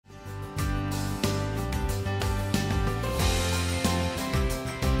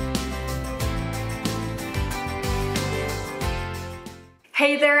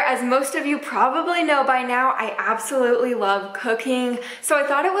Hey there, as most of you probably know by now, I absolutely love cooking, so I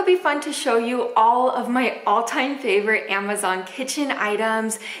thought it would be fun to show you all of my all-time favorite Amazon kitchen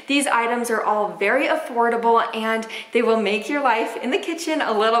items. These items are all very affordable and they will make your life in the kitchen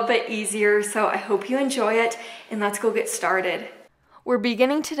a little bit easier, so I hope you enjoy it, and let's go get started. We're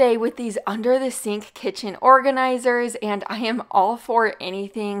beginning today with these under the sink kitchen organizers, and I am all for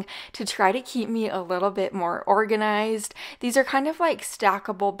anything to try to keep me a little bit more organized. These are kind of like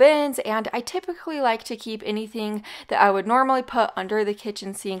stackable bins, and I typically like to keep anything that I would normally put under the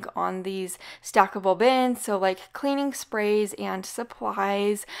kitchen sink on these stackable bins, so like cleaning sprays and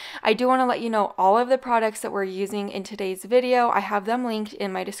supplies. I do want to let you know all of the products that we're using in today's video. I have them linked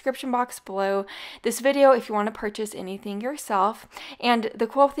in my description box below this video if you want to purchase anything yourself. And the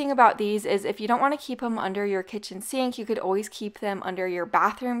cool thing about these is if you don't want to keep them under your kitchen sink, you could always keep them under your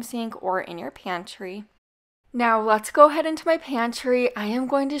bathroom sink or in your pantry. Now let's go ahead into my pantry. I am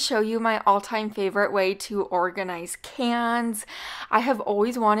going to show you my all-time favorite way to organize cans. I have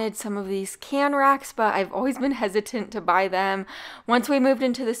always wanted some of these can racks, but I've always been hesitant to buy them. Once we moved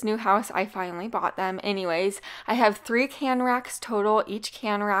into this new house, I finally bought them. Anyways, I have 3 can racks total. Each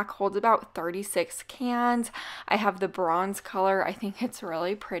can rack holds about 36 cans. I have the bronze color. I think it's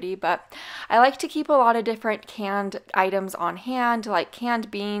really pretty, but I like to keep a lot of different canned items on hand, like canned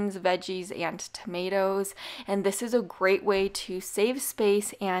beans, veggies, and tomatoes. And this is a great way to save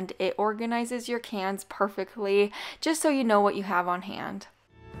space, and it organizes your cans perfectly, just so you know what you have on hand.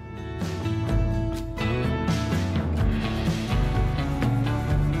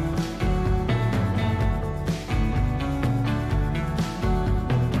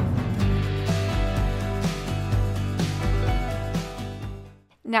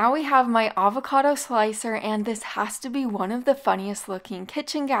 Now we have my avocado slicer, and this has to be one of the funniest looking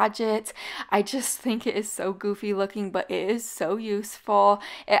kitchen gadgets. I just think it is so goofy looking, but it is so useful.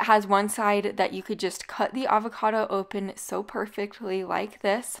 It has one side that you could just cut the avocado open so perfectly like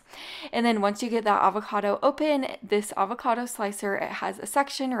this. And then once you get that avocado open, this avocado slicer, it has a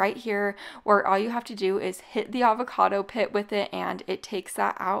section right here where all you have to do is hit the avocado pit with it, and it takes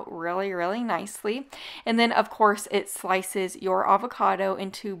that out really nicely. And then of course it slices your avocado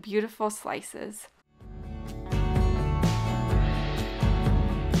into beautiful slices.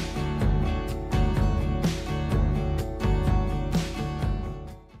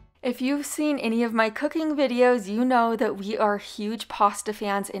 If you've seen any of my cooking videos, you know that we are huge pasta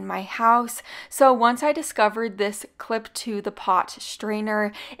fans in my house. So once I discovered this clip to the pot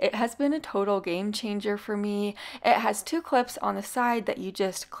strainer, it has been a total game changer for me. It has 2 clips on the side that you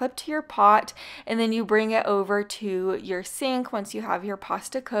just clip to your pot, and then you bring it over to your sink once you have your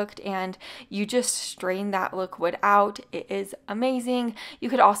pasta cooked, and you just strain that liquid out. It is amazing. You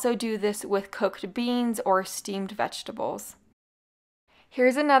could also do this with cooked beans or steamed vegetables.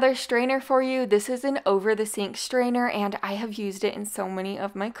 Here's another strainer for you. This is an over-the-sink strainer, and I have used it in so many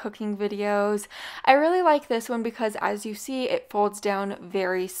of my cooking videos. I really like this one because, as you see, it folds down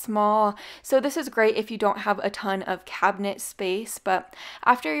very small. So this is great if you don't have a ton of cabinet space, but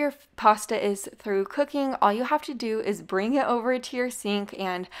after your pasta is through cooking, all you have to do is bring it over to your sink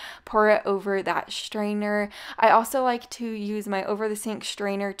and pour it over that strainer. I also like to use my over-the-sink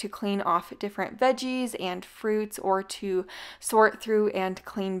strainer to clean off different veggies and fruits, or to sort through and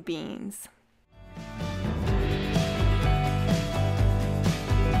clean beans.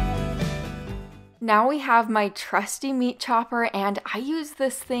 Now we have my trusty meat chopper, and I use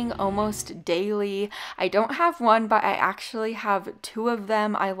this thing almost daily. I don't have one, but I actually have 2 of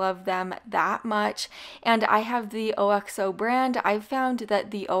them. I love them that much, and I have the OXO brand. I've found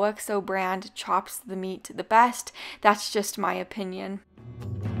that the OXO brand chops the meat the best. That's just my opinion.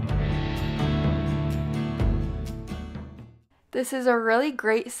 This is a really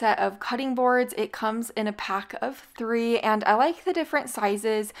great set of cutting boards. It comes in a pack of 3, and I like the different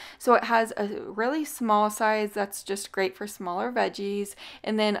sizes. So it has a really small size that's just great for smaller veggies,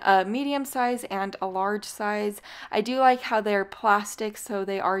 and then a medium size and a large size. I do like how they're plastic, so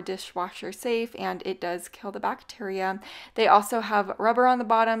they are dishwasher safe, and it does kill the bacteria. They also have rubber on the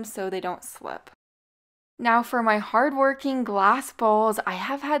bottom so they don't slip. Now for my hardworking glass bowls, I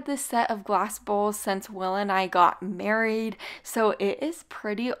have had this set of glass bowls since Will and I got married, so it is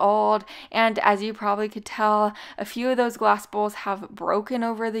pretty old, and as you probably could tell, a few of those glass bowls have broken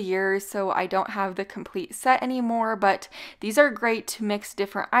over the years, so I don't have the complete set anymore, but these are great to mix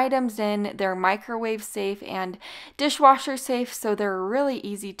different items in. They're microwave safe and dishwasher safe, so they're really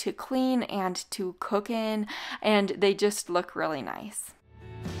easy to clean and to cook in, and they just look really nice.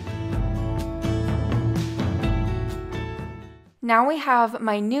 Now we have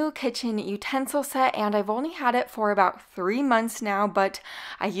my new kitchen utensil set, and I've only had it for about 3 months now, but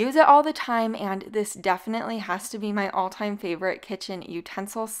I use it all the time, and this definitely has to be my all-time favorite kitchen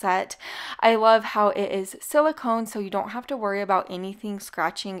utensil set. I love how it is silicone, so you don't have to worry about anything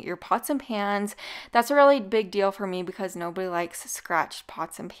scratching your pots and pans. That's a really big deal for me because nobody likes scratched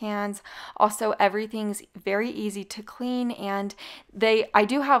pots and pans. Also, everything's very easy to clean, and I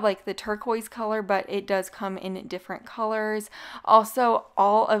do have like the turquoise color, but it does come in different colors. Also,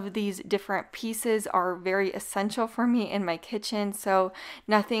 all of these different pieces are very essential for me in my kitchen, so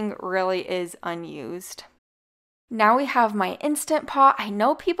nothing really is unused. Now we have my Instant Pot. I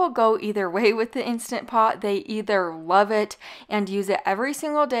know people go either way with the Instant Pot. They either love it and use it every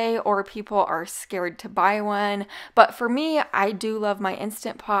single day, or people are scared to buy one. But for me, I do love my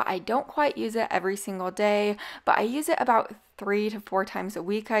Instant Pot. I don't quite use it every single day, but I use it about 3 to 4 times a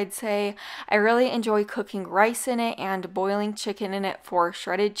week, I'd say. I really enjoy cooking rice in it and boiling chicken in it for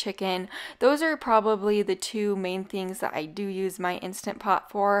shredded chicken. Those are probably the 2 main things that I do use my Instant Pot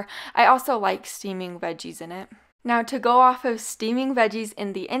for. I also like steaming veggies in it. Now, to go off of steaming veggies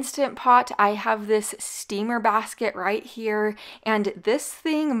in the Instant Pot, I have this steamer basket right here, and this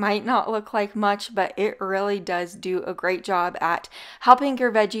thing might not look like much, but it really does do a great job at helping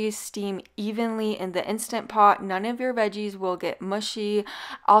your veggies steam evenly in the Instant Pot. None of your veggies will get mushy.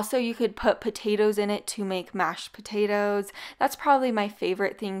 Also, you could put potatoes in it to make mashed potatoes. That's probably my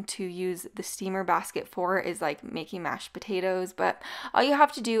favorite thing to use the steamer basket for, is like making mashed potatoes, but all you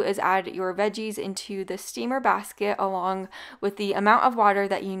have to do is add your veggies into the steamer basket along with the amount of water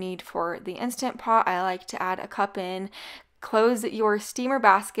that you need for the Instant Pot. I like to add a cup in. Close your steamer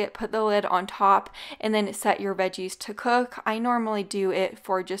basket, put the lid on top, and then set your veggies to cook. I normally do it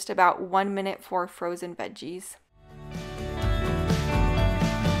for just about 1 minute for frozen veggies.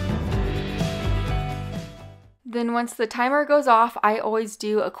 Then once the timer goes off, I always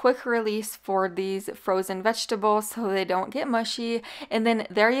do a quick release for these frozen vegetables so they don't get mushy. And then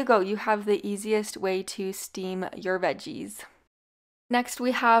there you go, you have the easiest way to steam your veggies. Next,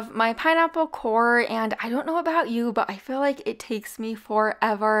 we have my pineapple core, and I don't know about you, but I feel like it takes me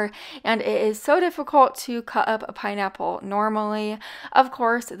forever, and it is so difficult to cut up a pineapple normally. Of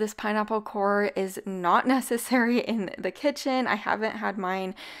course, this pineapple core is not necessary in the kitchen. I haven't had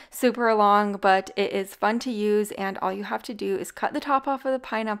mine super long, but it is fun to use, and all you have to do is cut the top off of the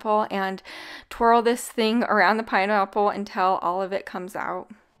pineapple and twirl this thing around the pineapple until all of it comes out.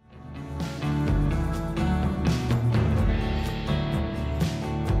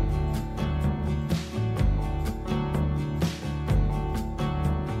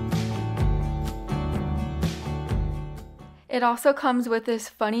 It also comes with this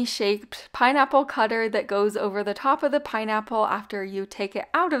funny shaped pineapple cutter that goes over the top of the pineapple after you take it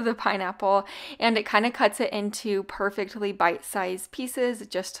out of the pineapple, and it kind of cuts it into perfectly bite-sized pieces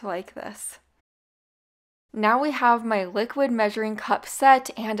just like this. Now we have my liquid measuring cup set,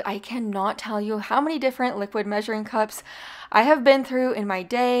 and I cannot tell you how many different liquid measuring cups I have been through in my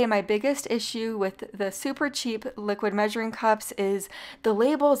day. My biggest issue with the super cheap liquid measuring cups is the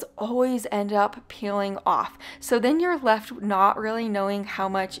labels always end up peeling off. So then you're left not really knowing how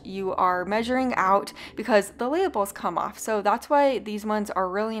much you are measuring out because the labels come off. So that's why these ones are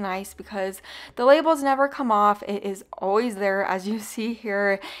really nice, because the labels never come off. It is always there, as you see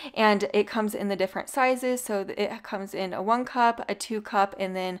here, and it comes in the different sizes. So it comes in a 1 cup, a 2 cup,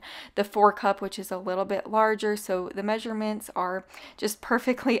 and then the 4 cup, which is a little bit larger. So the measurements are just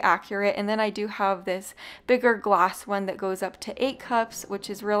perfectly accurate. And then I do have this bigger glass one that goes up to 8 cups, which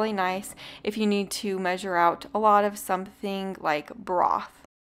is really nice if you need to measure out a lot of something like broth.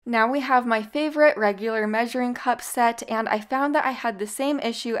 Now we have my favorite regular measuring cup set, and I found that I had the same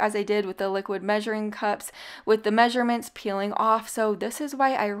issue as I did with the liquid measuring cups with the measurements peeling off, so this is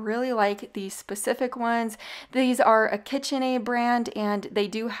why I really like these specific ones. These are a KitchenAid brand, and they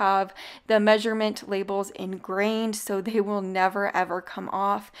do have the measurement labels ingrained, so they will never ever come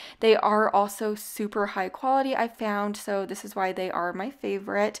off. They are also super high quality, I found, so this is why they are my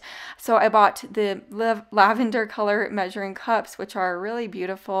favorite. So I bought the lavender color measuring cups, which are really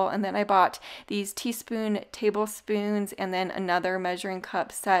beautiful. And then I bought these teaspoon tablespoons and then another measuring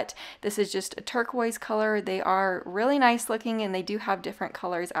cup set. This is just a turquoise color. They are really nice looking, and they do have different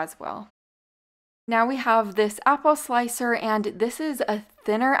colors as well. Now we have this apple slicer, and this is a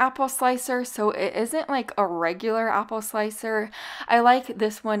thinner apple slicer, so it isn't like a regular apple slicer. I like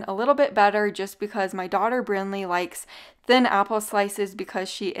this one a little bit better just because my daughter Brinley likes thin apple slices because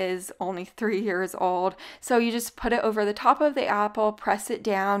she is only 3 years old. So you just put it over the top of the apple, press it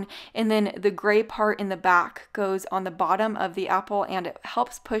down, and then the gray part in the back goes on the bottom of the apple and it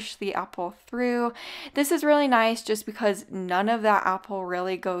helps push the apple through. This is really nice just because none of that apple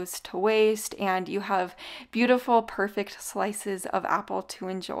really goes to waste and you have beautiful, perfect slices of apple to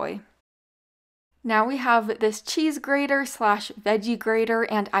enjoy. Now we have this cheese grater slash veggie grater,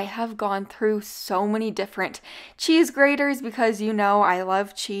 and I have gone through so many different cheese graters because you know I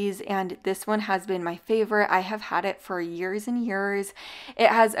love cheese, and this one has been my favorite. I have had it for years and years. It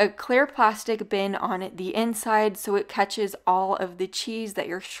has a clear plastic bin on the inside so it catches all of the cheese that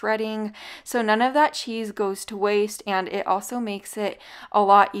you're shredding, so none of that cheese goes to waste, and it also makes it a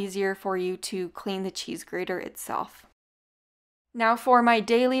lot easier for you to clean the cheese grater itself. Now for my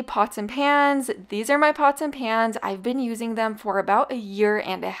daily pots and pans, these are my pots and pans. I've been using them for about 1.5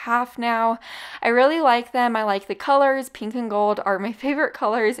 years now. I really like them. I like the colors. Pink and gold are my favorite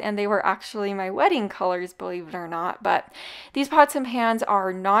colors, and they were actually my wedding colors, believe it or not. But these pots and pans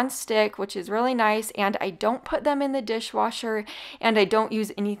are non-stick, which is really nice, and I don't put them in the dishwasher, and I don't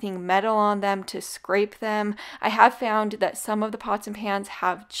use anything metal on them to scrape them. I have found that some of the pots and pans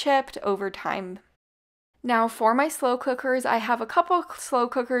have chipped over time. Now for my slow cookers, I have a couple slow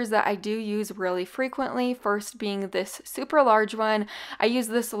cookers that I do use really frequently. First being this super large one. I use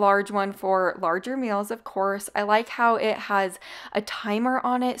this large one for larger meals, of course. I like how it has a timer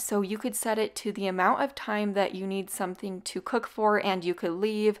on it, so you could set it to the amount of time that you need something to cook for and you could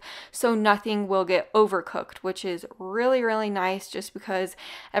leave, so nothing will get overcooked, which is really, really nice just because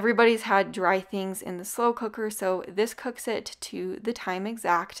everybody's had dry things in the slow cooker, so this cooks it to the time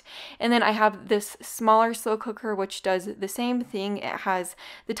exact. And then I have this smaller slow cooker which does the same thing. It has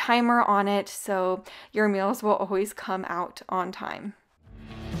the timer on it, so your meals will always come out on time.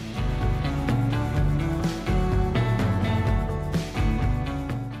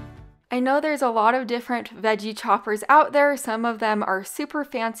 I know there's a lot of different veggie choppers out there. Some of them are super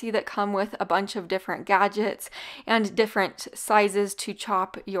fancy that come with a bunch of different gadgets and different sizes to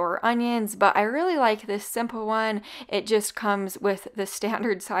chop your onions, but I really like this simple one. It just comes with the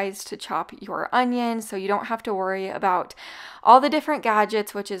standard size to chop your onions, so you don't have to worry about all the different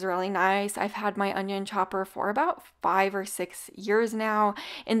gadgets, which is really nice. I've had my onion chopper for about 5 or 6 years now,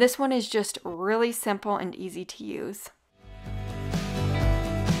 and this one is just really simple and easy to use.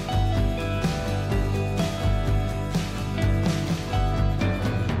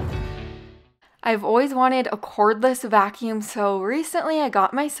 I've always wanted a cordless vacuum, so recently I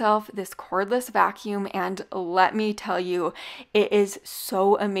got myself this cordless vacuum, and let me tell you, it is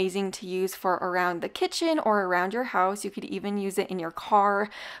so amazing to use for around the kitchen or around your house. You could even use it in your car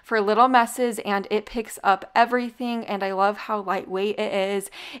for little messes, and it picks up everything, and I love how lightweight it is.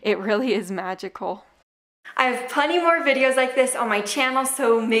 It really is magical. I have plenty more videos like this on my channel,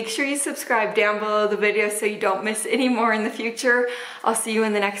 so make sure you subscribe down below the video so you don't miss any more in the future. I'll see you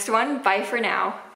in the next one. Bye for now.